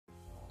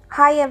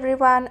Hi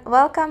everyone,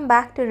 welcome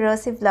back to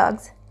Rosie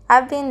Vlogs.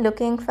 I've been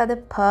looking for the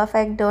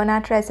perfect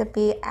donut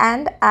recipe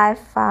and I've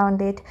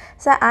found it.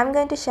 So I'm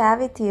going to share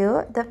with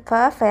you the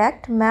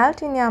perfect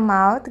melt in your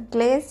mouth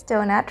glazed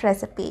donut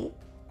recipe.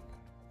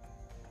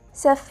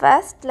 So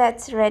first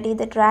let's ready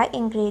the dry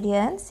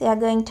ingredients. You're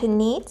going to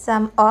need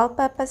some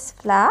all-purpose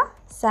flour,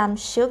 some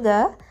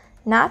sugar,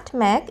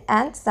 nutmeg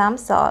and some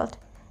salt.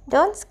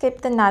 Don't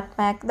skip the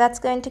nutmeg, that's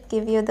going to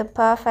give you the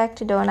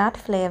perfect donut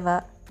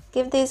flavor.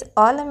 Give these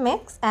all a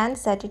mix and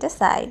set it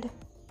aside.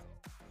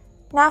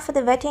 Now for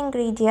the wet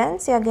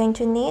ingredients, you are going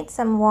to need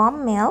some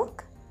warm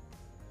milk,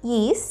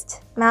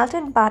 yeast,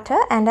 melted butter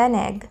and an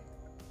egg.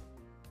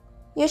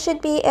 You should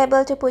be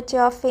able to put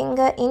your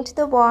finger into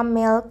the warm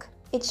milk.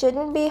 It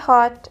shouldn't be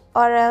hot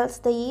or else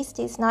the yeast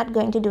is not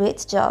going to do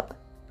its job.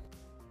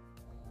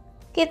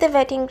 Give the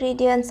wet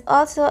ingredients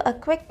also a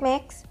quick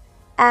mix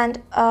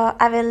and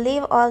I will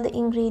leave all the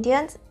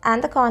ingredients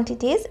and the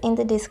quantities in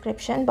the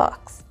description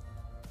box.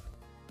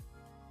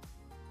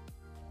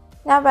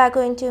 Now we are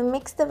going to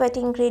mix the wet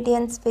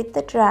ingredients with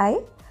the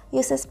dry.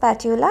 Use a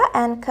spatula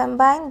and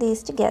combine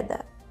these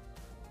together.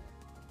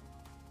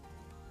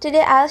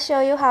 Today I'll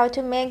show you how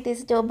to make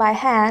this dough by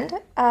hand.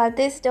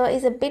 This dough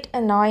is a bit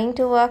annoying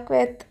to work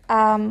with,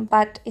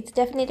 but it's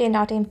definitely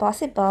not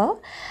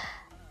impossible.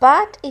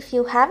 But if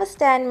you have a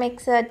stand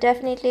mixer,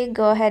 definitely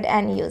go ahead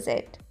and use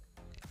it.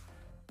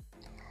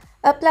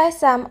 Apply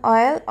some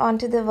oil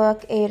onto the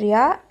work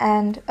area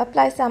and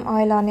apply some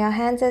oil on your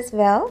hands as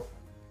well.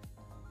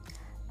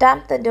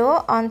 Dump the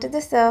dough onto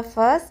the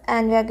surface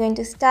and we are going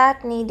to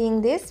start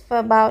kneading this for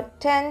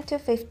about 10 to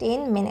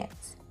 15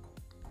 minutes.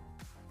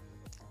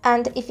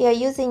 And if you are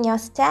using your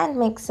stand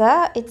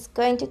mixer, it's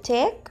going to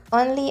take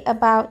only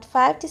about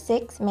 5 to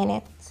 6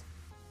 minutes.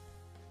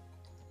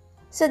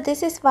 So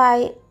this is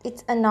why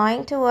it's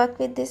annoying to work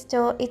with this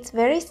dough. It's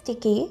very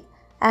sticky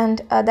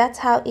and that's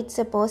how it's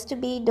supposed to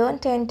be.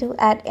 Don't tend to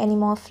add any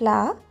more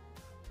flour.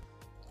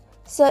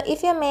 So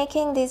if you're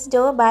making this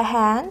dough by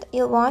hand,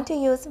 you'll want to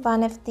use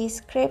one of these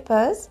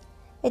scrapers.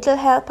 It will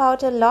help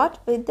out a lot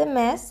with the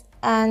mess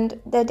and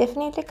they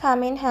definitely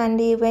come in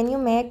handy when you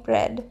make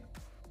bread.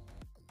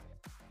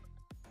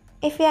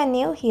 If you are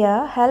new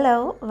here,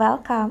 hello,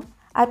 welcome.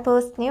 I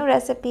post new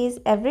recipes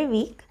every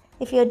week.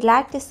 If you'd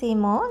like to see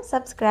more,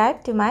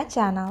 subscribe to my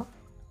channel.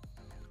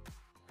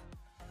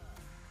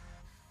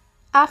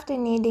 After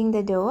kneading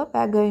the dough, we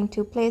are going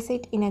to place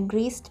it in a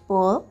greased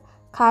bowl.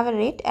 Cover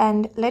it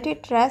and let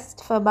it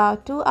rest for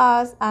about 2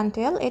 hours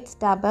until it's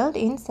doubled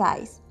in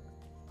size.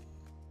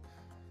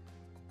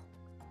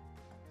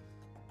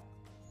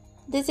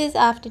 This is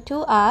after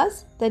 2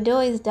 hours. The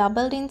dough is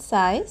doubled in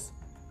size.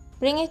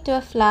 Bring it to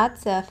a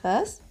flat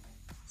surface.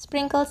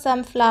 Sprinkle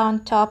some flour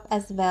on top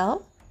as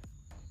well.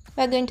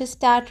 We're going to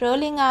start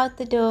rolling out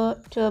the dough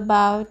to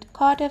about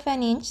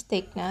 1/4 inch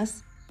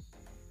thickness.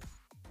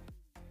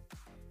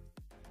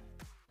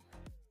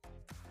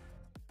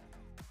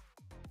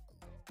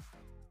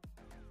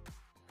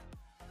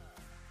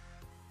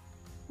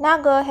 Now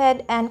go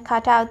ahead and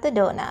cut out the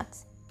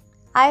donuts.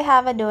 I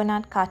have a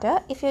donut cutter.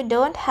 If you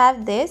don't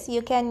have this,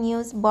 you can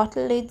use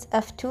bottle lids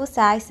of 2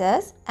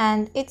 sizes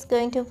and it's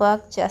going to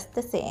work just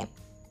the same.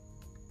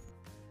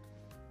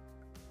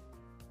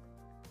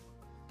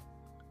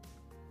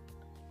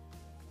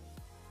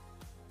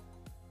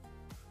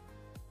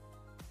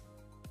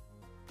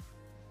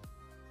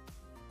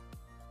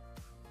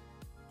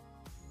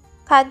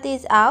 Cut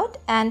these out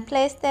and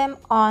place them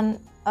on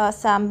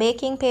some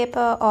baking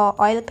paper or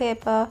oil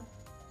paper.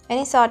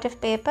 Any sort of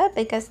paper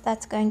because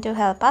that's going to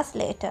help us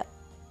later.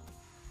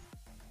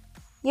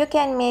 You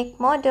can make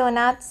more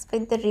donuts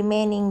with the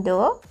remaining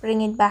dough. Bring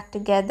it back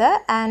together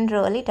and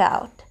roll it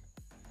out.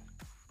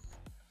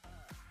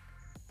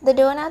 The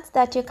donuts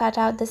that you cut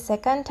out the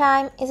second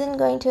time isn't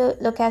going to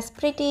look as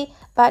pretty,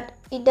 but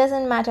it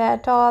doesn't matter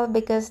at all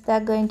because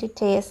they're going to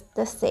taste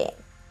the same.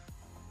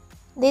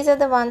 These are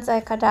the ones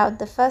I cut out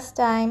the first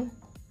time,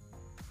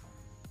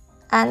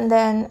 and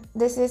then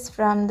this is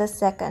from the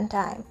second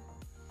time.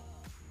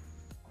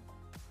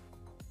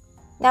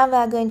 Now we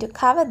are going to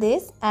cover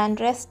this and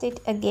rest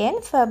it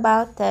again for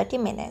about 30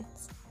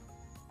 minutes.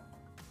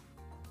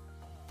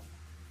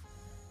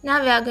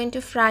 Now we are going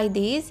to fry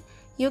these.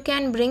 You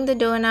can bring the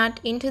donut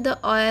into the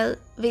oil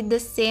with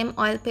the same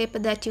oil paper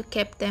that you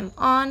kept them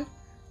on.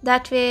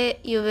 That way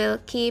you will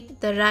keep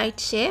the right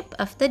shape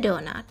of the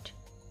donut.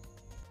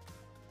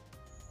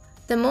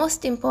 The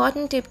most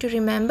important tip to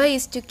remember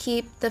is to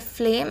keep the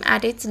flame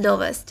at its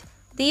lowest.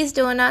 These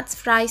donuts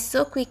fry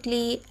so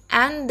quickly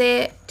and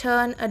they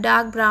turn a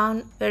dark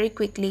brown very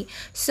quickly.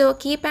 So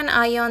keep an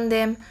eye on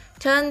them.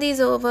 Turn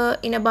these over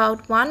in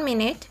about 1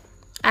 minute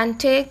and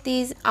take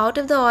these out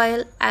of the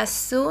oil as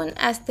soon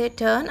as they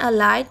turn a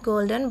light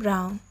golden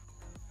brown.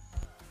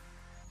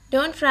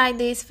 Don't fry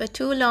these for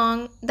too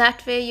long.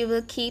 That way you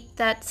will keep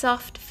that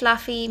soft,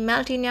 fluffy,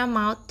 melt in your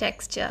mouth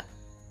texture.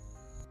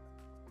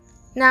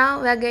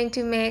 Now we are going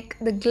to make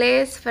the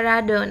glaze for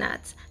our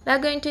donuts. We are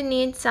going to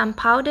need some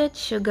powdered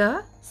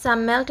sugar,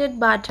 some melted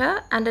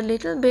butter and a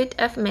little bit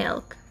of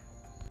milk.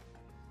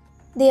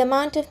 The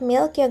amount of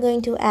milk you're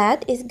going to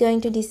add is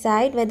going to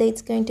decide whether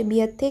it's going to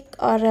be a thick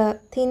or a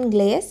thin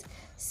glaze.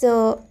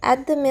 So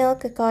add the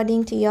milk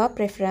according to your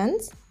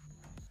preference.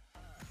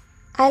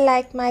 I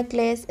like my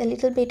glaze a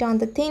little bit on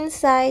the thin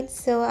side,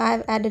 so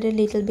I've added a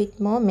little bit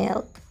more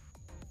milk.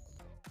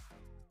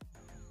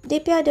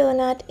 Dip your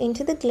donut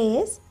into the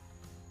glaze.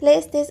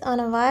 Place this on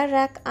a wire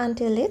rack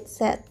until it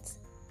sets.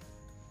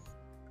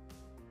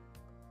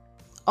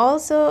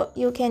 Also,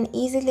 you can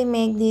easily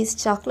make these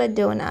chocolate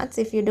donuts.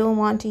 If you don't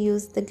want to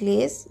use the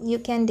glaze, you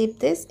can dip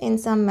this in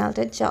some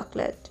melted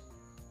chocolate.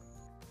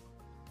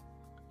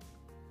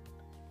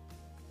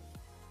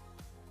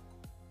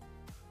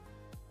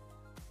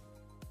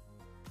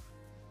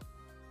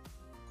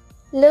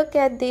 Look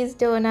at these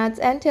donuts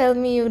and tell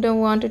me you don't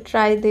want to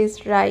try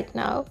this right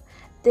now.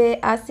 They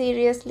are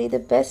seriously the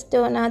best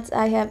donuts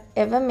I have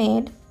ever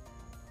made.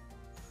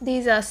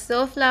 These are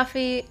so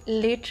fluffy,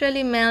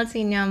 literally melts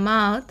in your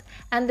mouth,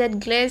 and that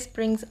glaze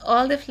brings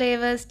all the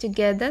flavors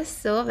together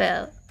so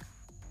well.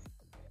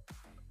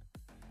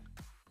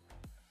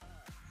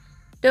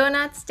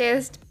 Donuts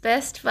taste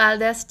best while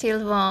they're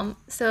still warm,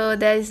 so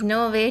there is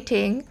no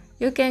waiting.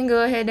 You can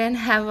go ahead and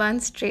have one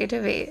straight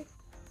away.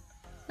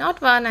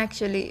 Not one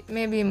actually,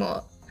 maybe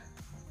more.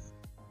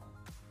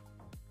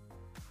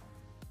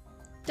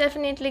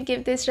 Definitely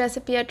give this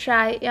recipe a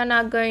try. You're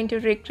not going to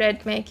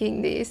regret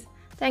making these.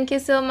 Thank you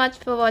so much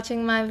for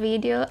watching my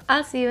video.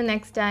 I'll see you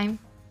next time.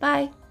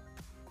 Bye.